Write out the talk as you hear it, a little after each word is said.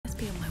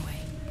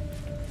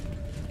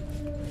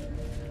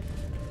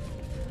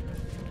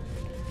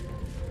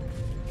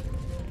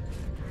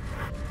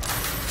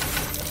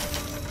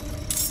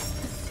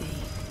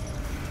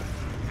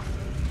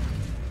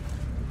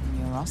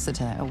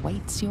Rossiter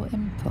awaits your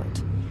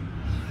input.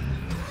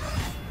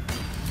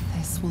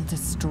 This will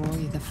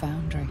destroy the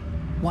Foundry,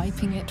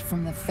 wiping it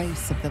from the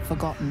face of the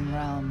Forgotten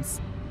Realms.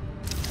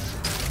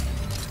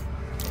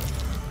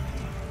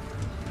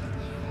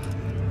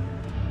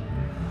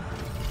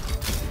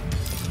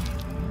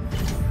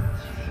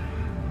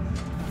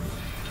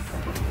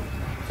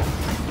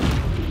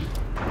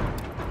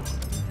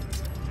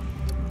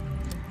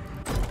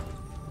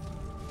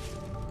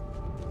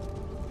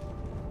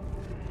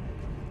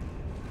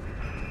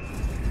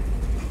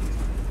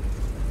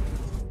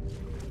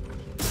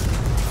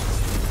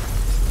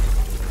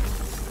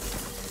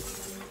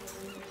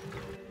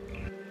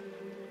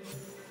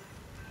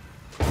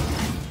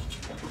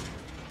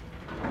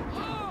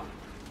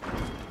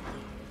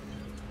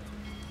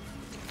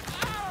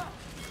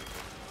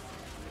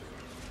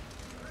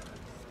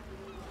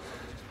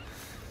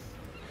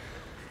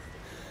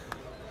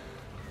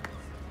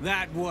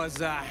 That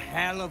was a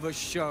hell of a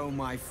show,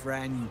 my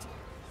friend.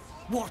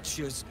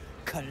 Watchers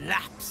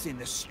collapse in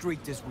the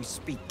street as we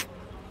speak.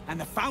 And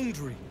the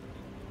Foundry.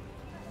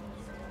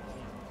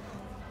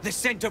 The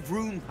scent of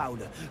rune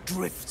powder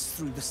drifts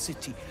through the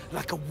city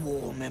like a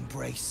warm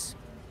embrace.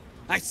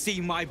 I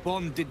see my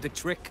bomb did the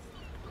trick.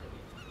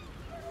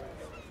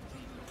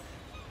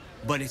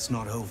 But it's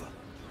not over.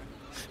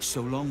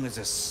 So long as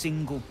a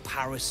single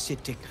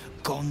parasitic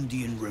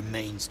Gondian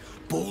remains,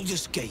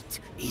 Baldur's Gate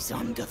is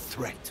under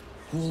threat.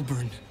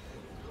 Wulbren,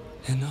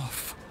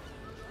 enough.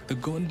 The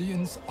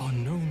Gondians are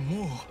no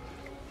more.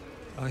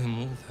 I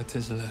am all that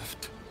is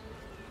left.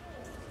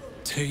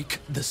 Take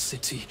the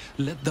city.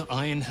 Let the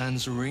Iron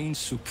Hands reign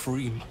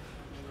supreme.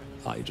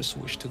 I just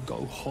wish to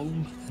go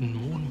home and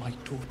mourn my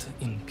daughter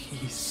in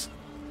peace.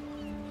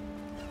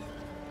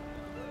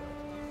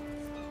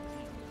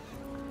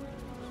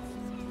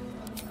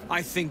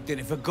 I think that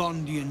if a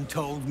Gondian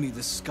told me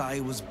the sky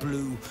was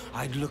blue,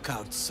 I'd look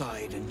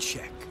outside and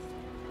check.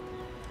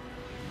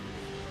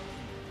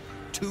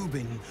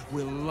 Tubin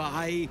will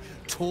lie,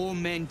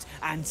 torment,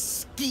 and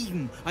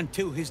scheme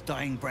until his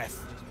dying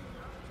breath.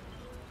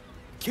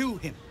 Kill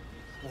him,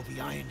 or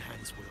the Iron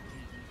Hands will.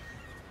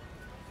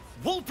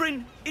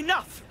 Wulbren,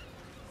 enough!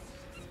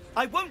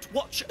 I won't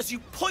watch as you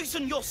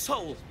poison your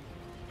soul,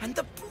 and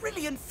the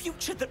brilliant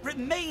future that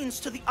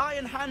remains to the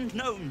Iron Hand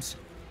Gnomes.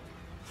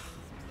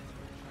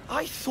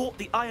 I thought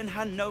the Iron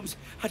Hand Gnomes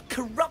had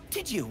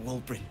corrupted you,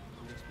 Wulbren.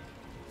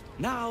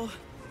 Now,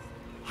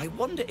 I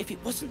wonder if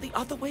it wasn't the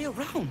other way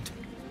around.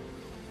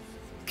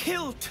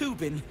 Kill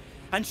Tubin,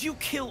 and you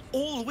kill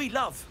all we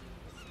love.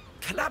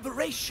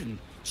 Collaboration,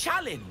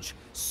 challenge,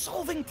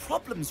 solving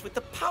problems with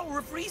the power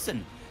of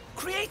reason,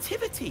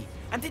 creativity,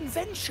 and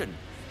invention.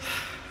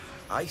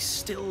 I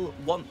still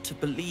want to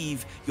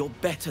believe you're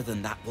better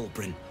than that,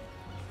 Wulbren.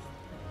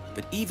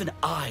 But even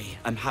I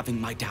am having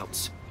my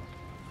doubts.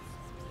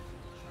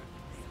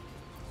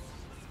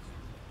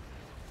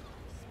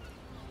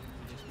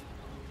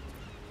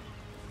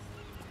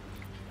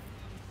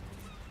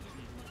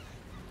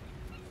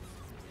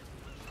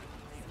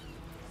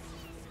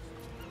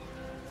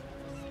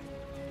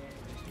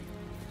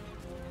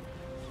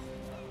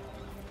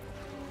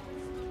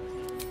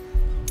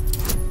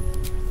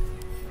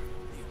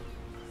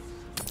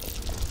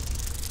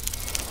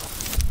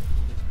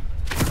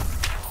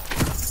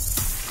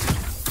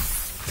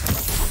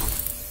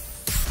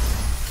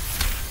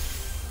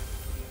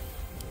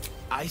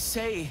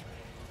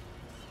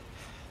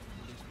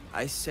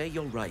 I say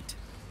you're right.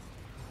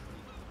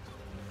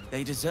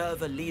 They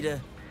deserve a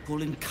leader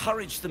who'll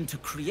encourage them to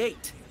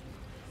create,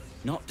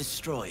 not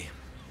destroy.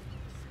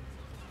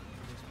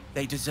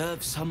 They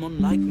deserve someone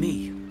like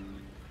me.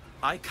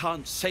 I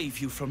can't save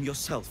you from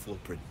yourself,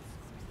 Wulbren.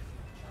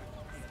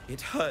 It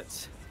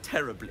hurts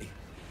terribly,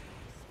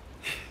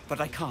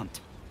 but I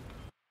can't.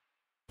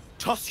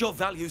 Toss your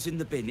values in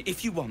the bin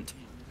if you want,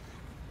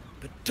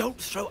 but don't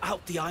throw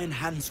out the Iron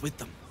Hands with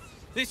them.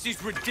 This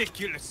is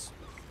ridiculous.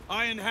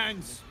 Iron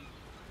Hands.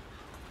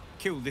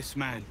 Kill this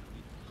man.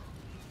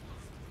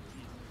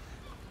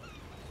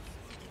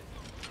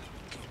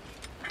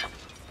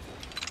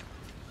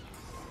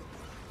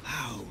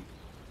 How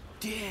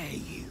dare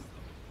you?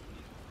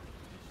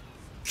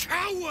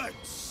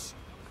 Cowards!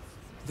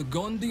 The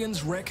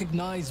Gondians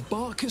recognize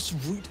Barkus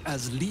Root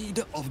as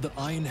leader of the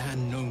Iron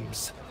Hand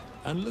Gnomes,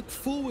 and look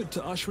forward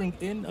to ushering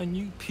in a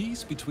new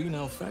peace between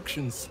our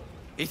factions.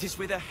 It is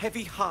with a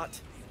heavy heart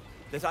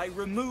that I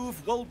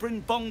remove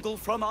Wulbren Bongal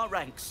from our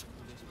ranks.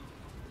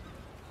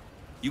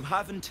 You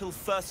have until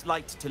first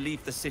light to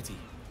leave the city.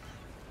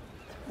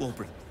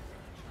 Wulbren.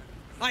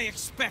 I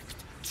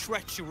expect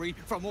treachery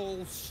from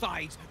all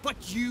sides,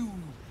 but you,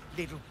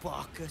 little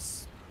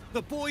Barkus,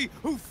 the boy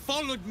who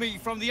followed me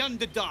from the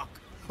Underdark,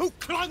 who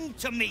clung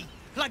to me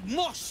like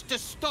moss to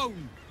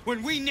stone,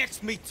 when we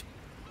next meet,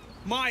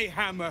 my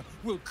hammer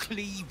will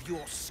cleave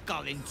your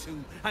skull in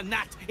two, and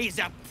that is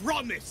a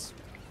promise!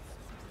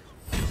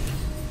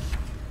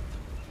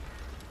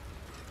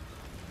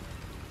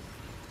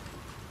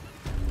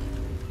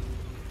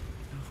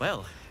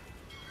 Well,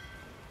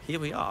 here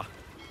we are.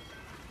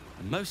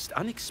 A most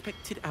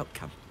unexpected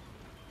outcome.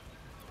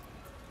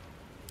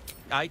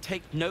 I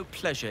take no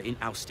pleasure in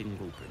ousting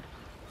Wulbren.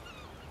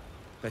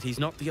 But he's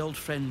not the old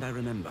friend I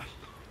remember.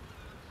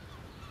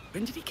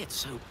 When did he get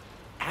so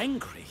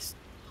angry?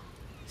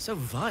 So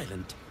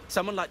violent?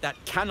 Someone like that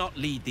cannot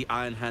lead the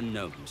Ironhand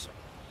Gnomes.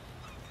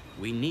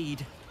 We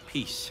need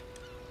peace.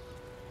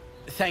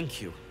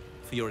 Thank you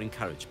for your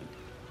encouragement.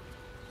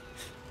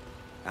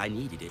 I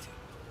needed it.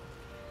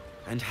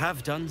 And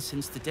have done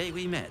since the day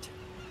we met.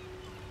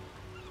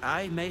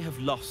 I may have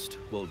lost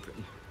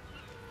Wulbren,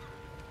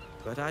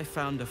 but I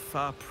found a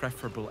far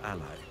preferable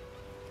ally.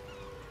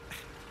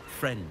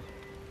 Friend,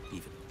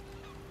 even.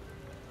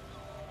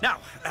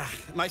 Now,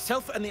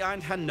 myself and the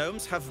Ironhand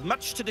Gnomes have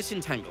much to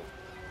disentangle.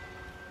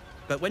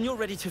 But when you're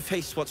ready to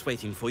face what's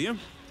waiting for you,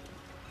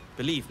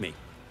 believe me,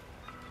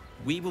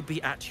 we will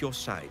be at your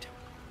side.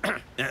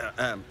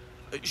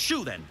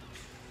 Shoo then,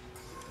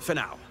 for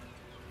now,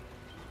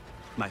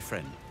 my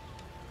friend.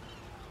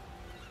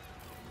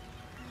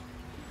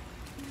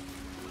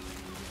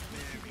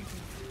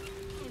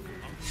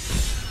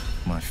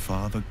 My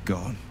father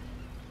gone.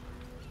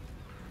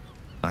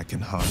 I can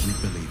hardly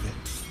believe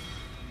it.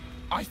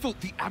 I thought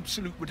the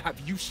Absolute would have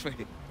use for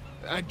him.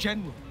 A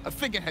general, a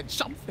figurehead,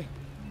 something.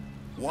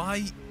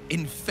 Why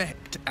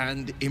infect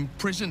and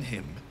imprison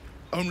him,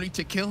 only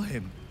to kill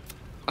him?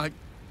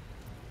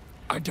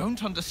 I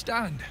don't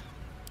understand.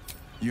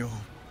 You're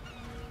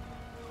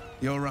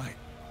right.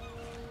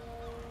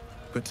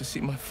 But to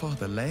see my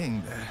father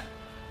laying there,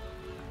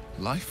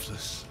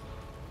 lifeless,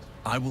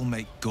 I will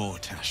make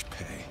Gortash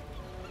pay.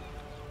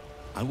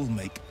 I will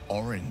make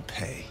Orin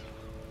pay.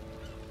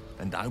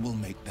 And I will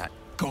make that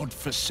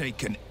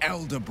godforsaken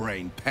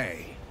Elderbrain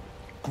pay.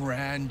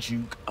 Grand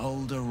Duke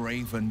Ulder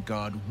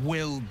Ravengard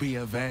will be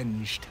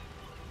avenged.